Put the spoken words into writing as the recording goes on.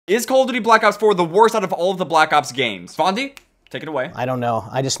Is Call of Duty Black Ops 4 the worst out of all of the Black Ops games? Vondi, take it away. I don't know.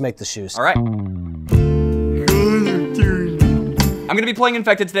 I just make the shoes. All right. I'm gonna be playing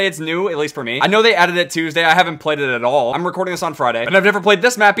Infected today. It's new, at least for me. I know they added it Tuesday. I haven't played it at all. I'm recording this on Friday, and I've never played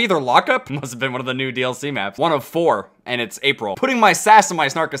this map either. Lockup must have been one of the new DLC maps. One of 4, and it's April. Putting my sass and my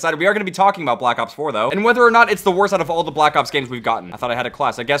snark aside, we are gonna be talking about Black Ops 4 though, and whether or not it's the worst out of all the Black Ops games we've gotten. I thought I had a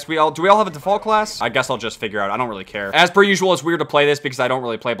class. I guess do we all have a default class? I guess I'll just figure out. I don't really care. As per usual, it's weird to play this because I don't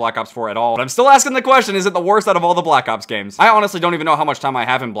really play Black Ops 4 at all, but I'm still asking the question, is it the worst out of all the Black Ops games? I honestly don't even know how much time I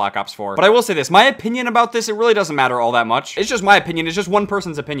have in Black Ops 4, but I will say this, my opinion about this, it really doesn't matter all that much. It's just my opinion. It's just one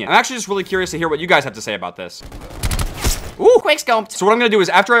person's opinion. I'm actually just really curious to hear what you guys have to say about this. Ooh, quick scoped. So what I'm gonna do is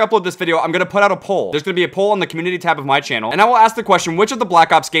after I upload this video, I'm gonna put out a poll. There's gonna be a poll on the community tab of my channel, and I will ask the question, which of the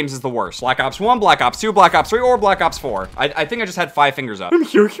Black Ops games is the worst? Black Ops 1, Black Ops 2, Black Ops 3, or Black Ops 4? I think I just had 5 fingers up. I'm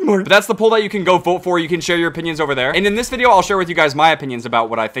here, But that's the poll that you can go vote for. You can share your opinions over there. And in this video, I'll share with you guys my opinions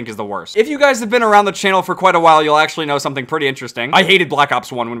about what I think is the worst. If you guys have been around the channel for quite a while, you'll actually know something pretty interesting. I hated Black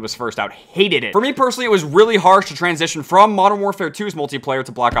Ops 1 when it was first out. Hated it. For me personally, it was really harsh to transition from Modern Warfare 2's multiplayer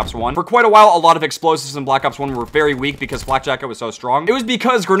to Black Ops 1. For quite a while, a lot of explosives in Black Ops 1 were very weak because Flak Jacket was so strong. It was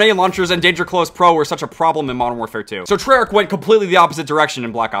because grenade launchers and Danger Close Pro were such a problem in Modern Warfare 2. So Treyarch went completely the opposite direction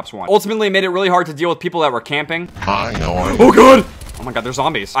in Black Ops 1. Ultimately, it made it really hard to deal with people that were camping. I know it. Oh god! Oh my god, they're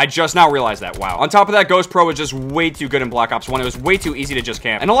zombies. I just now realized that. Wow. On top of that, Ghost Pro was just way too good in Black Ops 1. It was way too easy to just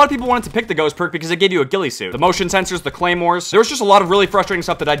camp. And a lot of people wanted to pick the Ghost perk because it gave you a ghillie suit. The motion sensors, the claymores. There was just a lot of really frustrating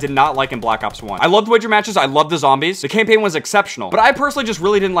stuff that I did not like in Black Ops 1. I loved wager matches. I loved the zombies. The campaign was exceptional. But I personally just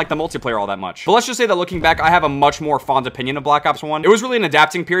really didn't like the multiplayer all that much. But let's just say that looking back, I have a much more fond opinion of Black Ops 1. It was really an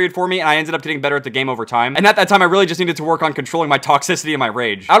adapting period for me, and I ended up getting better at the game over time. And at that time, I really just needed to work on controlling my toxicity and my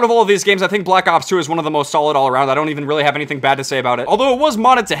rage. Out of all of these games, I think Black Ops 2 is one of the most solid all around. I don't even really have anything bad to say about it. Although it was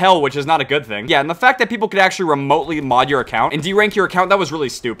modded to hell, which is not a good thing. Yeah, and the fact that people could actually remotely mod your account and derank your account, that was really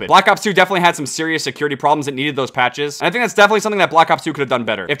stupid. Black Ops 2 definitely had some serious security problems that needed those patches, and I think that's definitely something that Black Ops 2 could have done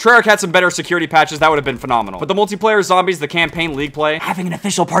better. If Treyarch had some better security patches, that would have been phenomenal. But the multiplayer, zombies, the campaign, league play, having an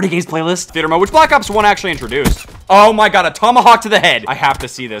official party games playlist, theater mode, which Black Ops 1 actually introduced. Oh my god, a tomahawk to the head. I have to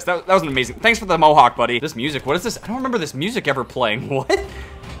see this. That was an amazing. Thanks for the mohawk, buddy. This music, what is this? I don't remember this music ever playing. What?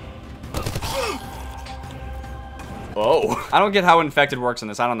 Oh, I don't get how Infected works in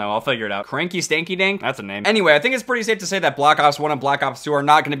this. I don't know. I'll figure it out. Cranky Stanky Dank? That's a name. Anyway, I think it's pretty safe to say that Black Ops 1 and Black Ops 2 are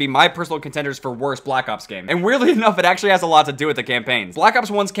not going to be my personal contenders for worst Black Ops game. And weirdly enough, it actually has a lot to do with the campaigns. Black Ops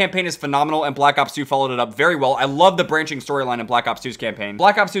 1's campaign is phenomenal, and Black Ops 2 followed it up very well. I love the branching storyline in Black Ops 2's campaign.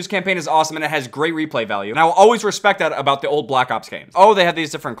 Black Ops 2's campaign is awesome, and it has great replay value. And I will always respect that about the old Black Ops games. Oh, they have these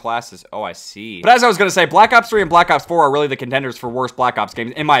different classes. Oh, I see. But as I was going to say, Black Ops 3 and Black Ops 4 are really the contenders for worst Black Ops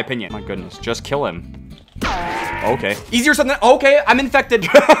games, in my opinion. My goodness, just kill him. Okay. Easier something. Okay, I'm infected.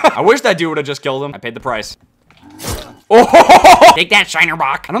 I wish that dude would have just killed him. I paid the price. Oh, take that, Shiner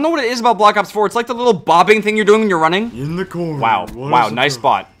Bach. I don't know what it is about Black Ops 4. It's like the little bobbing thing you're doing when you're running. In the corner. Wow. Wow, nice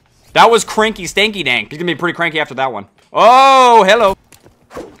spot. That was Cranky Stanky Dank. He's gonna be pretty cranky after that one. Oh, hello.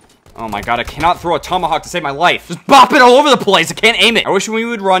 Oh my god, I cannot throw a tomahawk to save my life. Just bop it all over the place. I can't aim it. I wish when you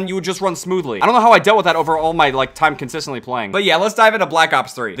would run, you would just run smoothly. I don't know how I dealt with that over all my time consistently playing. But yeah, let's dive into Black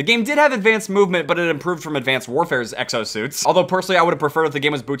Ops 3. The game did have advanced movement, but it improved from Advanced Warfare's exosuits. Although personally, I would have preferred if the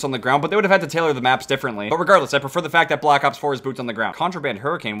game was boots on the ground, but they would have had to tailor the maps differently. But regardless, I prefer the fact that Black Ops 4 is boots on the ground. Contraband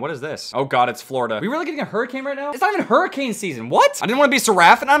Hurricane, what is this? Oh god, it's Florida. Are we really getting a hurricane right now? It's not even hurricane season. What? I didn't want to be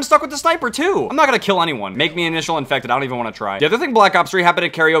Seraph, and I'm stuck with the sniper too. I'm not gonna kill anyone. Make me initial infected. I don't even want to try. The other thing Black Ops 3 happened to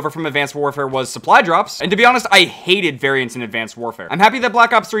carry over from Advanced Warfare was supply drops. And to be honest, I hated variants in Advanced Warfare. I'm happy that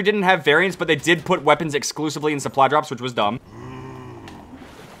Black Ops 3 didn't have variants, but they did put weapons exclusively in supply drops, which was dumb.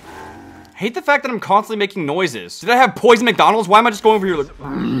 I hate the fact that I'm constantly making noises. Did I have poison McDonald's? Why am I just going over here like...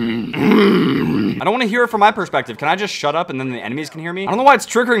 I don't want to hear it from my perspective. Can I just shut up and then the enemies can hear me? I don't know why it's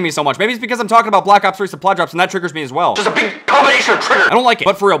triggering me so much. Maybe it's because I'm talking about Black Ops 3 supply drops and that triggers me as well. Just a big combination of triggers. I don't like it.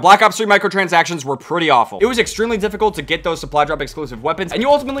 But for real, Black Ops 3 microtransactions were pretty awful. It was extremely difficult to get those supply drop exclusive weapons, and you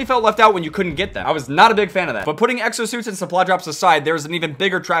ultimately felt left out when you couldn't get them. I was not a big fan of that. But putting exosuits and supply drops aside, there's an even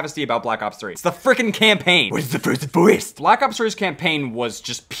bigger travesty about Black Ops 3. It's the freaking campaign. What is the first and forest? Black Ops 3's campaign was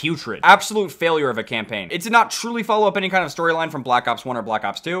just putrid. Absolute failure of a campaign. It did not truly follow up any kind of storyline from Black Ops 1 or Black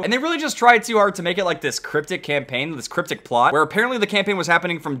Ops 2, and they really just tried too hard to make it like this cryptic campaign, this cryptic plot, where apparently the campaign was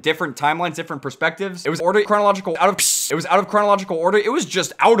happening from different timelines, different perspectives. It was out of chronological order. It was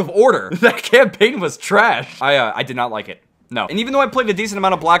just out of order. That campaign was trash. I did not like it. No. And even though I played a decent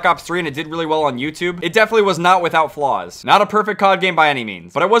amount of Black Ops 3 and it did really well on YouTube, it definitely was not without flaws. Not a perfect COD game by any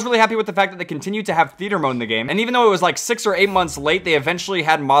means. But I was really happy with the fact that they continued to have theater mode in the game. And even though it was like 6 or 8 months late, they eventually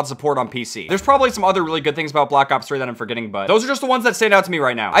had mod support on PC. There's probably some other really good things about Black Ops 3 that I'm forgetting, but those are just the ones that stand out to me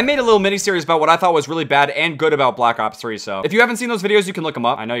right now. I made a little mini-series about what I thought was really bad and good about Black Ops 3, so if you haven't seen those videos, you can look them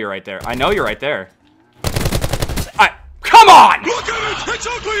up. I know you're right there. I know you're right there. Come on!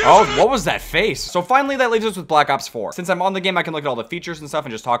 Oh, what was that face? So finally, that leaves us with Black Ops 4. Since I'm on the game, I can look at all the features and stuff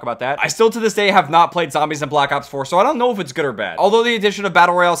and just talk about that. I still, to this day, have not played zombies in Black Ops 4, so I don't know if it's good or bad. Although the addition of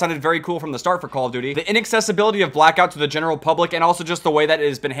Battle Royale sounded very cool from the start for Call of Duty, the inaccessibility of Blackout to the general public and also just the way that it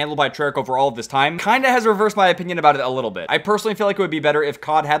has been handled by Treyarch over all of this time kinda has reversed my opinion about it a little bit. I personally feel like it would be better if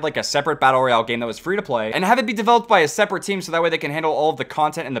COD had like a separate Battle Royale game that was free to play and have it be developed by a separate team so that way they can handle all of the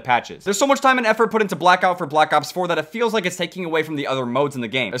content and the patches. There's so much time and effort put into Blackout for Black Ops 4 that it feels like it's taking away from the other modes in the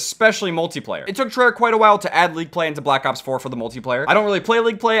game, especially multiplayer. It took Treyarch quite a while to add League Play into Black Ops 4 for the multiplayer. I don't really play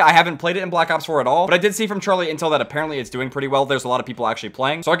League Play. I haven't played it in Black Ops 4 at all, but I did see from Charlie Intel that apparently it's doing pretty well. There's a lot of people actually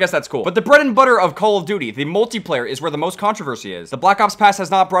playing, so I guess that's cool. But the bread and butter of Call of Duty, the multiplayer, is where the most controversy is. The Black Ops Pass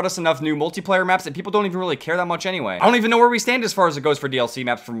has not brought us enough new multiplayer maps, and people don't even really care that much anyway. I don't even know where we stand as far as it goes for DLC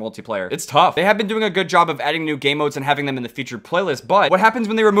maps for multiplayer. It's tough. They have been doing a good job of adding new game modes and having them in the featured playlist, but what happens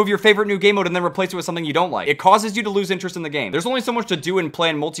when they remove your favorite new game mode and then replace it with something you don't like? It causes you to lose interest in the game. There's only so much to do and play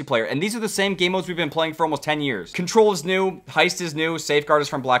in multiplayer, and these are the same game modes we've been playing for almost 10 years. Control is new, Heist is new, Safeguard is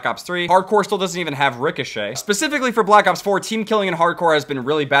from Black Ops 3, Hardcore still doesn't even have Ricochet. Specifically for Black Ops 4, team killing in Hardcore has been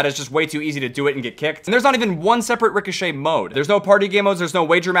really bad. It's just way too easy to do it and get kicked. And there's not even one separate Ricochet mode. There's no party game modes, there's no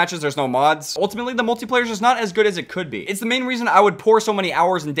wager matches, there's no mods. Ultimately, the multiplayer is just not as good as it could be. It's the main reason I would pour so many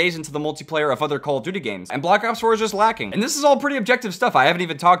hours and days into the multiplayer of other Call of Duty games, and Black Ops 4 is just lacking. And this is all pretty objective stuff. I haven't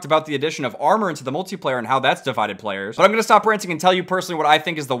even talked about the addition of armor into the multiplayer and how that's divided players. But I'm gonna stop ranting and tell you personally what I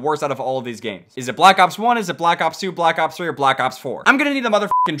think is the worst out of all of these games. Is it Black Ops 1, is it Black Ops 2, Black Ops 3, or Black Ops 4? I'm gonna need a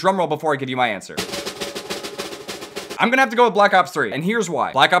motherfucking drum roll before I give you my answer. I'm gonna have to go with Black Ops 3, and here's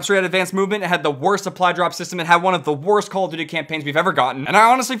why. Black Ops 3 had advanced movement, it had the worst supply drop system, it had one of the worst Call of Duty campaigns we've ever gotten, and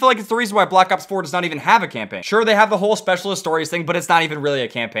I honestly feel like it's the reason why Black Ops 4 does not even have a campaign. Sure, they have the whole specialist stories thing, but it's not even really a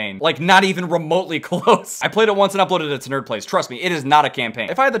campaign. Like, not even remotely close. I played it once and uploaded it to Nerd Plays. Trust me, it is not a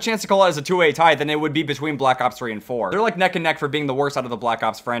campaign. If I had the chance to call it as a two-way tie, then it would be between Black Ops 3 and 4. They're like neck and neck for being the worst out of the Black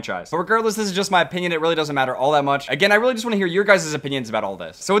Ops franchise. But regardless, this is just my opinion. It really doesn't matter all that much. Again, I really just want to hear your guys' opinions about all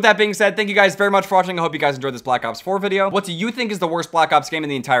this. So with that being said, thank you guys very much for watching. I hope you guys enjoyed this Black Ops 4 video. What do you think is the worst Black Ops game in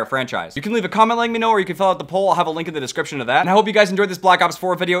the entire franchise? You can leave a comment letting me know, or you can fill out the poll. I'll have a link in the description to that. And I hope you guys enjoyed this Black Ops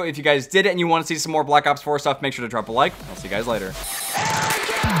 4 video. If you guys did it and you want to see some more Black Ops 4 stuff, make sure to drop a like. I'll see you guys later.